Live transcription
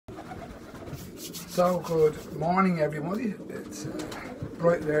So good morning everybody. It's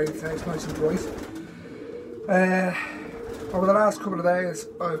bright and early today, it's nice and bright. Over the last couple of days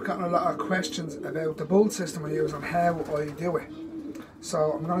I've gotten a lot of questions about the bull system I use and how I do it.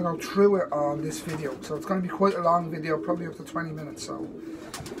 So I'm going to go through it on this video. So it's going to be quite a long video, probably up to 20 minutes, so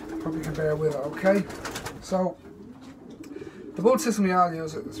probably can bear with it, okay? So the bull system we all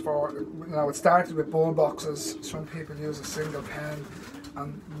use it is for, it started with bull boxes. Some people use a single pen,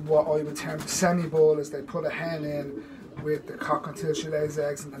 and what I would term semi-bull is they put a hen in with the cock until she lays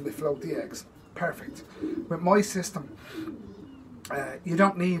eggs and then they float the eggs. Perfect. With my system, you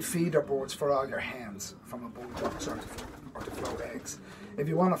don't need feeder boards for all your hens from a bull box or to float eggs. If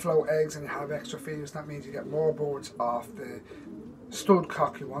you want to float eggs and you have extra feeders, that means you get more boards off the stud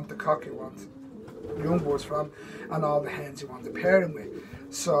cock you want, the cock you want young boards from, and all the hens you want to pair them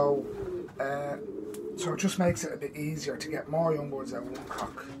with. So it just makes it a bit easier to get more young boards out of one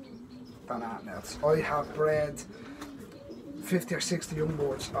cock than anything else. I have bred 50 or 60 young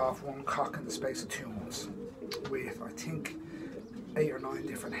boards off one cock in the space of 2 months with, I think, 8 or 9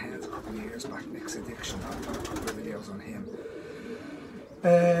 different hens a couple of years back. Nick's Addiction, I've done a couple of videos on him.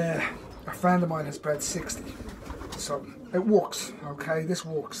 A friend of mine has bred 60, so it works, okay, this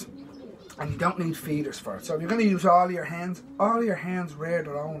works. And you don't need feeders for it. So if you're going to use all your hens rear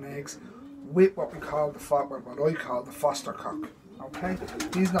their own eggs with what I call the foster cock, okay?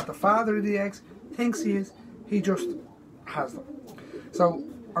 He's not the father of the eggs, thinks he is, he just has them. So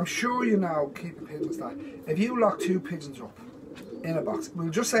I'm sure you know, keeping pigeons, that if you lock 2 pigeons up in a box, we'll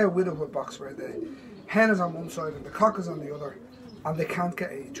just say a widowhood box where the hen is on one side and the cock is on the other, and they can't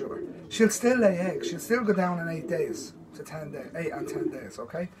get at each other, she'll still lay eggs. She'll still go down in 8 days to 10 days, 8 and 10 days,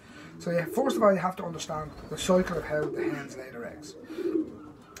 okay? So yeah, first of all, you have to understand the cycle of how the hens lay their eggs.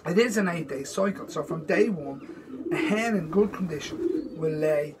 It is an 8-day cycle, so from day 1, a hen in good condition will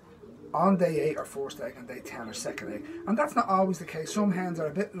lay on day 8 or first egg, and day 10 or second egg. And that's not always the case. Some hens are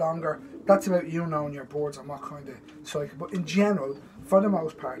a bit longer. That's about you knowing your birds and what kind of cycle. But in general, for the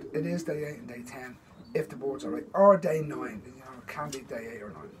most part, it is day 8 and day 10 if the birds are right, or day 9. It can be day 8 or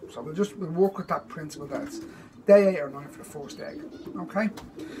 9. So we'll work with that principle that it's day 8 or 9 for the first egg. Okay.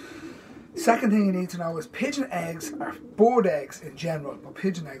 Second thing you need to know is pigeon eggs, or bird eggs in general, but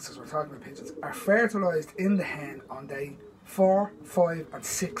pigeon eggs, as we're talking about pigeons, are fertilised in the hen on day 4, 5 and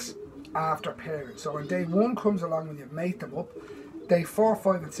 6 after pairing. So when day 1 comes along when you mate them up, day 4,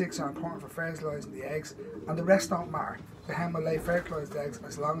 5 and 6 are important for fertilising the eggs, and the rest don't matter. The hen will lay fertilised eggs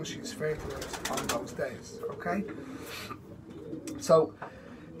as long as she's fertilised on those days, okay? So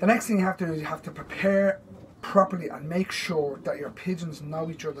the next thing you have to do is you have to prepare properly and make sure that your pigeons know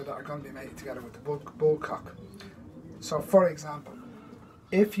each other that are going to be mated together with the bull cock. So for example,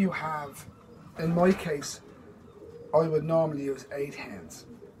 if you have, in my case, I would normally use 8 hens,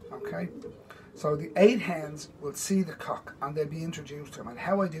 okay? So the 8 hens will see the cock and they'll be introduced to him. And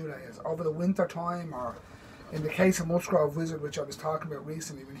how I do that is over the winter time, or in the case of Musgrove Wizard, which I was talking about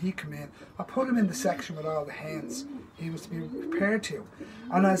recently, when he came in, I put him in the section with all the hens he was to be prepared to.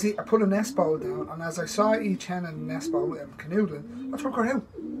 And I put a nest bowl down, and as I saw each hen in the nest bowl canoodling, I took her out.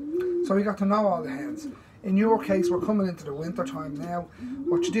 So we got to know all the hens. In your case, we're coming into the winter time now.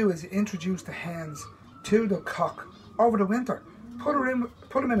 What you do is you introduce the hens to the cock over the winter. Put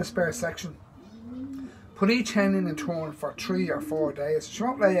them in a spare section. Put each hen in turn for 3 or 4 days. She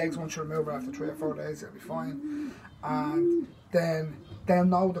won't lay eggs once you remove her after 3 or 4 days, it'll be fine. And then they'll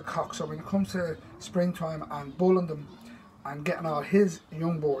know the cock. So when it comes to springtime and bulling them and getting all his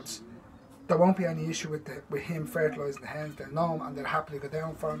young birds, there won't be any issue with him fertilising the hens. They'll know him and they'll happily go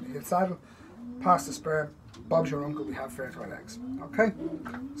down for him. He'll saddle, pass the sperm, Bob's your uncle, we have fertilised eggs. Okay?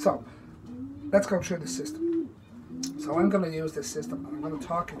 So, let's go through the system. So I'm going to use this system and I'm going to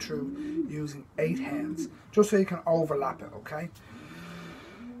talk you through using 8 hens, just so you can overlap it, okay?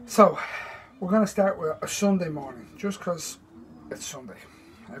 So, we're going to start with a Sunday morning, just because it's Sunday.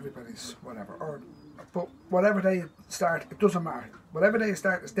 Everybody's whatever. But whatever day you start, it doesn't matter. Whatever day you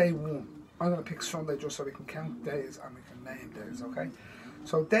start is day 1. I'm going to pick Sunday just so we can count days and we can name days, okay?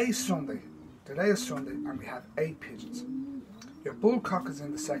 So day Sunday. Today is Sunday and we have 8 pigeons. Your bull cock is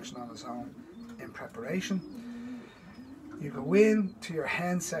in the section on his own in preparation. You go in to your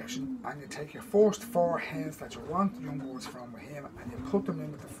hen section and you take your first 4 hens that you want young birds from with him, and you put them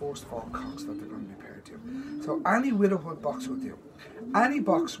in with the first 4 cocks that they're going to be paired to. So any widowhood box will do. Any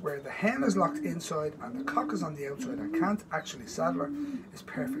box where the hen is locked inside and the cock is on the outside and can't actually saddle her is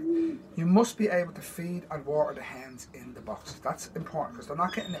perfect. You must be able to feed and water the hens in the box. That's important because they're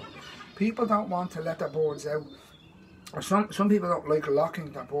not getting out. People don't want to let their birds out, or some people don't like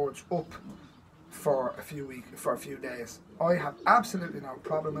locking their birds up for a few days. I have absolutely no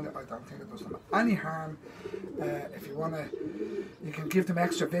problem with it. I don't think it does them any harm. If you want to, you can give them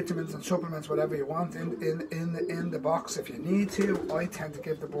extra vitamins and supplements, whatever you want in the box if you need to. I tend to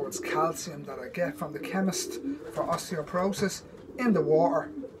give the birds calcium that I get from the chemist for osteoporosis in the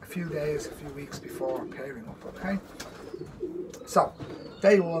water a few weeks before pairing up. Okay. So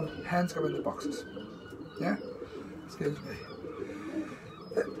day 1, hens go in the boxes. Yeah. Excuse me.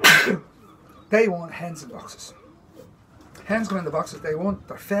 Day 1, hens in boxes. Hens go in the boxes day 1.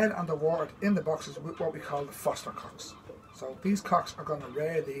 They're fed and they're watered in the boxes with what we call the foster cocks. So these cocks are going to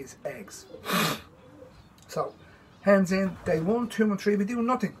rear these eggs. So hens in day 1, 2 and 3, we do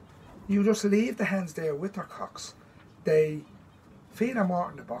nothing. You just leave the hens there with their cocks. They feed and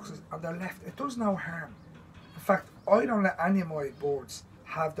water in the boxes and they're left. It does no harm. In fact, I don't let any of my birds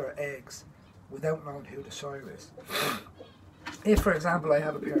have their eggs without knowing who the sire is. If, for example, I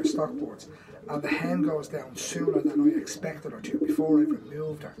have a pair of stock birds and the hen goes down sooner than I expected her to before I've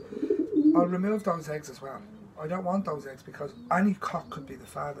removed her, I'll remove those eggs as well. I don't want those eggs because any cock could be the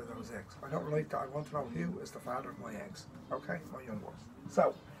father of those eggs. I don't like that. I want to know who is the father of my eggs. Okay? My young ones.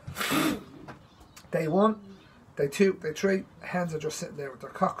 So, day 1, day 2, day 3, hens are just sitting there with their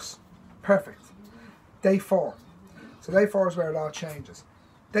cocks. Perfect. Day 4. So day 4 is where it all changes.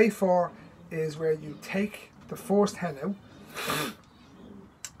 Day 4 is where you take the first hen out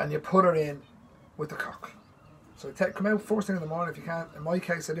and you put her in with the cock. So come out first thing in the morning if you can. In my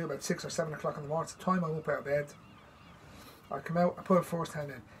case, I do about 6 or 7 o'clock in the morning. It's the time I'm up out of bed. I come out, I put the first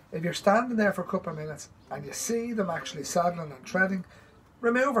hen in. If you're standing there for a couple of minutes and you see them actually saddling and treading,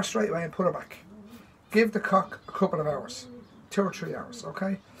 remove her straight away and put her back. Give the cock a couple of hours, 2 or 3 hours,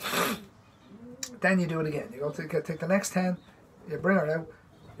 okay? Then you do it again. You go to take the next hen, you bring her out,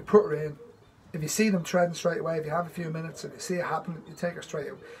 you put her in. If you see them treading straight away, if you have a few minutes and you see it happening, you take her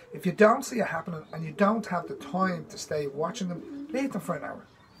straight out. If you don't see it happening and you don't have the time to stay watching them, leave them for an hour.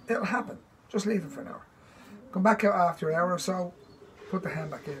 It'll happen. Just leave them for an hour. Come back out after an hour or so, put the hen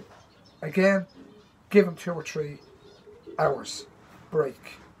back in. Again, give them 2 or 3 hours break.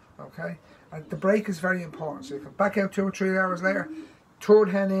 Okay? And the break is very important. So you come back out 2 or 3 hours later, third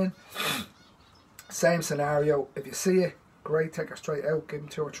hen in, same scenario. If you see it, great, take her straight out, give them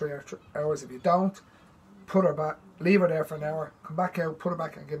 2 or 3 hours. If you don't, put her back, leave her there for an hour, come back out, put her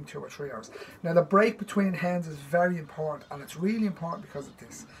back and give them 2 or 3 hours. Now the break between hens is very important, and it's really important because of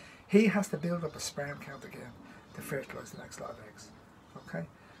this. He has to build up a sperm count again to fertilise the next lot of eggs. Okay?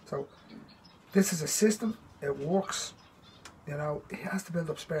 So this is a system, it works. You know, he has to build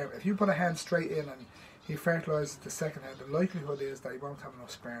up sperm. If you put a hen straight in and he fertilises the second hen, the likelihood is that he won't have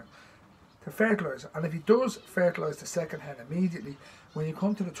enough sperm to fertilise. And if he does fertilise the second hen immediately, when you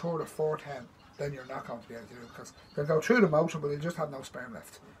come to the third or fourth hen, then you're not going to be able to do it because they'll go through the motion but they'll just have no sperm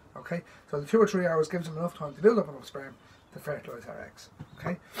left. Okay? So the 2 or 3 hours gives them enough time to build up enough sperm to fertilise our eggs.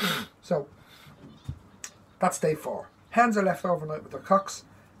 Okay? So that's day 4. Hens are left overnight with their cocks.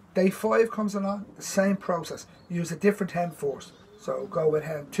 Day 5 comes along, the same process. Use a different hen first. So go with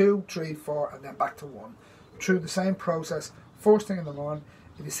hen 2, 3, 4 and then back to 1. Through the same process, first thing in the morning.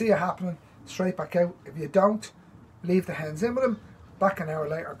 If you see it happening, straight back out. If you don't, leave the hens in with them, back an hour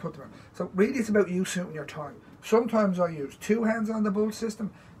later and put them in. So really it's about you suiting your time. Sometimes I use 2 hens on the bull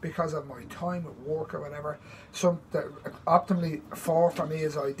system because of my time at work or whatever. Optimally 4 for me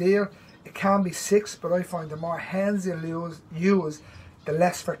is ideal. It can be 6, but I find the more hens you use, the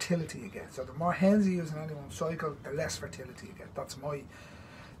less fertility you get. So the more hens you use in any one cycle, the less fertility you get. That's my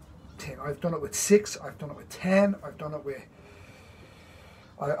thing. I've done it with 6, I've done it with 10, I've done it with...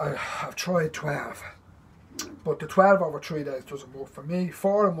 I've tried 12. But the 12 over 3 days doesn't work for me.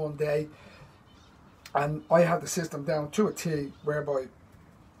 4 in one day. And I have the system down to a T whereby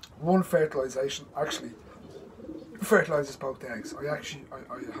one fertilisation actually fertilises both eggs.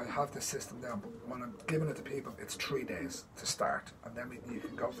 I have this system down, but when I'm giving it to people, it's 3 days to start, and then you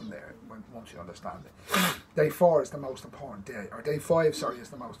can go from there once you understand it. Day 4 is the most important day, or day 5, sorry, is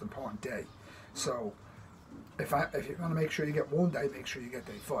the most important day. So if you're going to make sure you get one day, make sure you get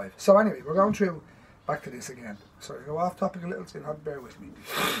day 5. So anyway, we're going through back to this again. Sorry, go off topic a little, so you'll have to bear with me.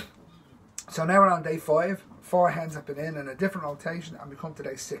 So now we're on day 5. 4 hens have been in a different rotation, and we come to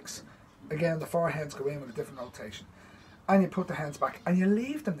day 6. Again, the 4 hens go in with a different rotation. And you put the hens back, and you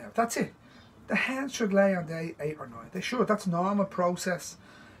leave them there. That's it. The hens should lay on day 8 or 9. They should. That's a normal process,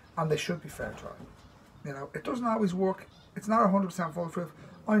 and they should be fertile. You know, it doesn't always work. It's not 100% foolproof.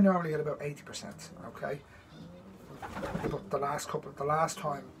 I normally get about 80%, okay? But the last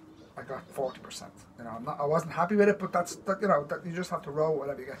time I got 40%. You know, I wasn't happy with it, but you know, you just have to roll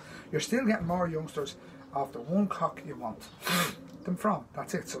whatever you get. You're still getting more youngsters off the one cock you want. them from.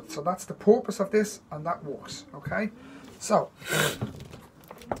 That's it. So that's the purpose of this, and that works. Okay. So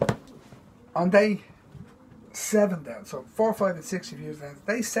on day 7 then, so 4, 5 and 6 you've used hens.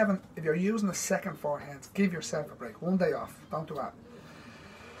 Day 7, if you're using the second 4 hens, give yourself a break. 1 day off. Don't do that.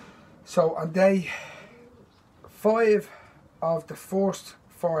 So on day 5 of the first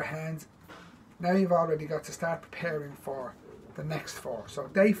 4 hens, now you've already got to start preparing for the next 4. So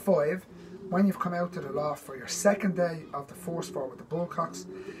day 5, when you've come out to the loft for your second day of the first 4 with the bullcocks,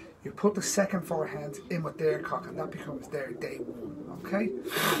 you put the second 4 hens in with their cock, and that becomes their day 1. Okay?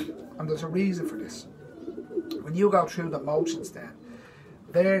 And there's a reason for this. When you go through the motions then,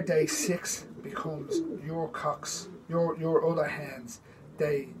 their day 6 becomes your cocks, your other hens,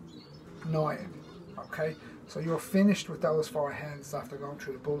 day 9. Okay? So you're finished with those 4 hens after going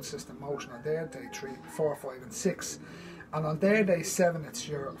through the bull system motion on their day 3, 4, 5 and 6. And on their day 7 it's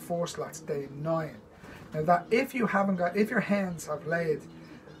your first lot's day 9. Now that if your hens have laid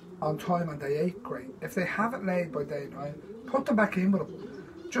on time on day 8, great. If they haven't laid by day 9, put them back in with them.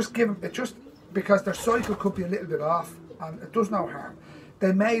 Just give them, because their cycle could be a little bit off, and it does no harm.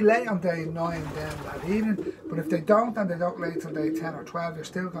 They may lay on day 9 then that evening, but if they don't and they don't lay till day 10 or 12, you're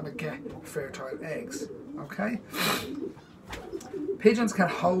still going to get fertile eggs. Okay? Pigeons can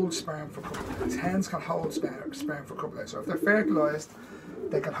hold sperm for a couple of days. Hens can hold sperm for a couple of days. So if they're fertilised,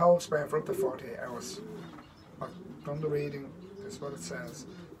 they can hold sperm for up to 48 hours. I've done the reading, this is what it says.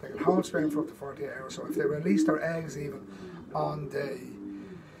 They can hold sperm for up to 48 hours. So if they release their eggs even on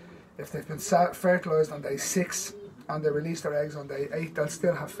if they've been fertilised on day 6 and they release their eggs on day 8, they'll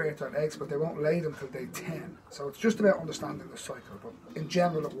still have fertile eggs, but they won't lay them till day 10. So it's just about understanding the cycle, but in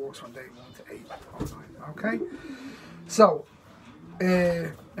general it works from day 1 to 8 or 9. Okay? So,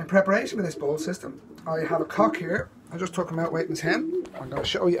 in preparation for this bowl system, I have a cock here. I just took him out waiting his hen. I'm going to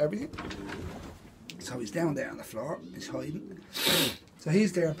show you everything. So he's down there on the floor, he's hiding. So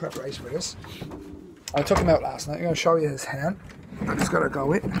he's there in preparation for this. I took him out last night. I'm going to show you his hen. I'm just going to go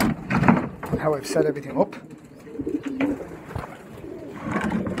with and how I've set everything up.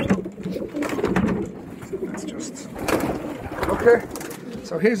 So let's just okay.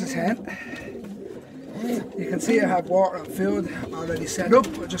 So here's his hen. You can see I have water and food already set up.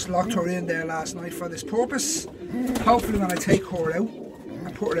 I just locked her in there last night for this purpose. Hopefully when I take her out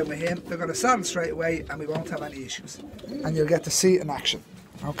and put her in with him, they're going to settle straight away and we won't have any issues. And you'll get to see it in action.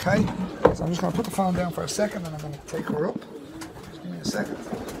 Okay? So I'm just going to put the phone down for a second and I'm going to take her up. Just give me a second.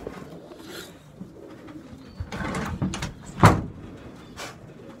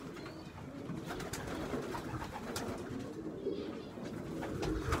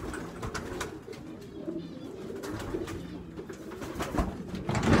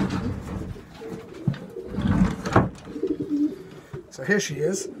 So here she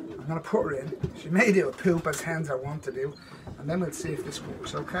is. I'm going to put her in. She may do a poop as hens are wont to do, and then we'll see if this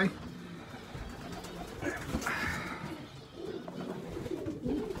works, okay?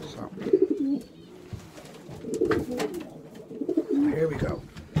 So here we go.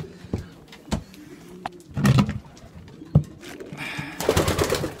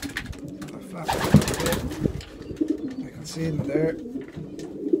 You can see them there.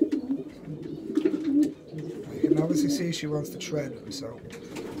 Obviously see she wants to tread them, so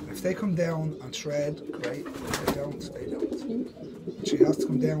if they come down and tread, great. If they don't, they don't. But she has to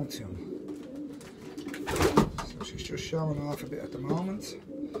come down to him. So she's just showing off a bit at the moment,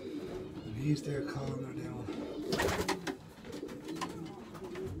 and he's there calling her down.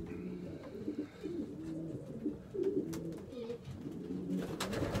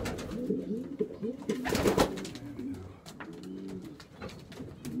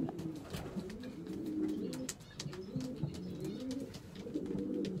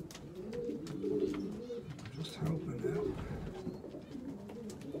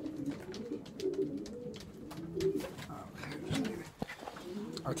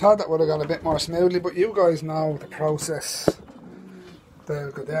 I thought that would have gone a bit more smoothly, but you guys know the process.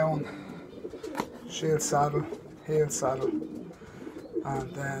 They'll go down, she'll saddle, he'll saddle,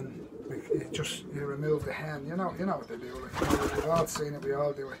 and then you remove the hen. You know what they do. Like, we've all seen it, we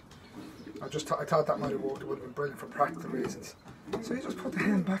all do it. I thought that might have worked. It would have been brilliant for practical reasons. So you just put the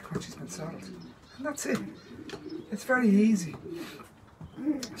hen back when she's been saddled, and that's it. It's very easy.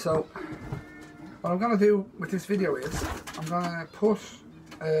 So what I'm going to do with this video is I'm going to put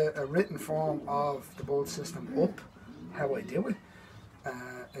a written form of the bowl system up, how I do it.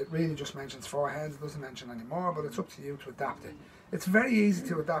 It really just mentions 4 hens, it doesn't mention any more, but it's up to you to adapt it. It's very easy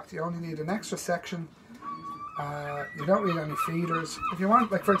to adapt. You only need an extra section You don't need any feeders. If you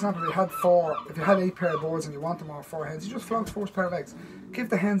want, like for example, if you had 8 pair of boards and you want them all 4 hens, you just float the first pair of eggs. Give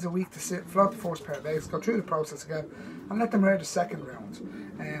the hens a week to sit, float the first pair of eggs, go through the process again, and let them rear the second round.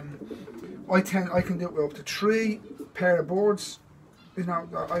 I can do it with up to 3 pair of boards. You know,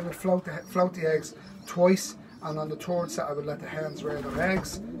 I would float the eggs twice, and on the third set I would let the hens rear their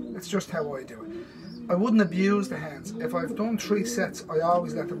eggs. It's just how I do it. I wouldn't abuse the hens. If I've done 3 sets, I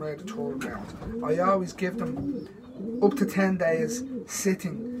always let them rear the third round. I always give them up to 10 days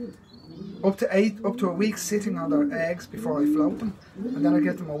sitting, up to a week sitting on their eggs before I float them, and then I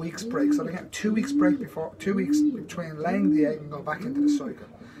give them a week's break. So they get 2 weeks break two weeks between laying the egg and go back into the cycle.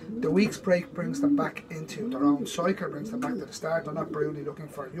 The week's break brings them back into their own cycle, brings them back to the start. They're not brooding looking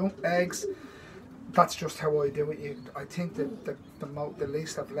for young eggs. That's just how I do it. I think that the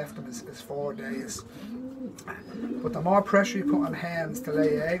least I've left them is 4 days. But the more pressure you put on hens to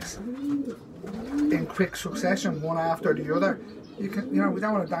lay eggs in quick succession, one after the other, we don't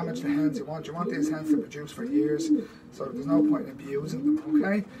want to damage the hens you want. You want these hens to produce for years, so there's no point in abusing them,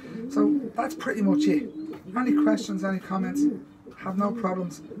 okay? So that's pretty much it. Any questions, any comments? Have no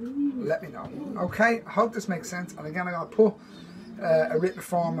problems, let me know. Okay, I hope this makes sense. And again, I'm going to put a written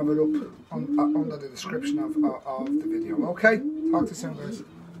form of it up under the description of the video. Okay, talk to you soon, guys.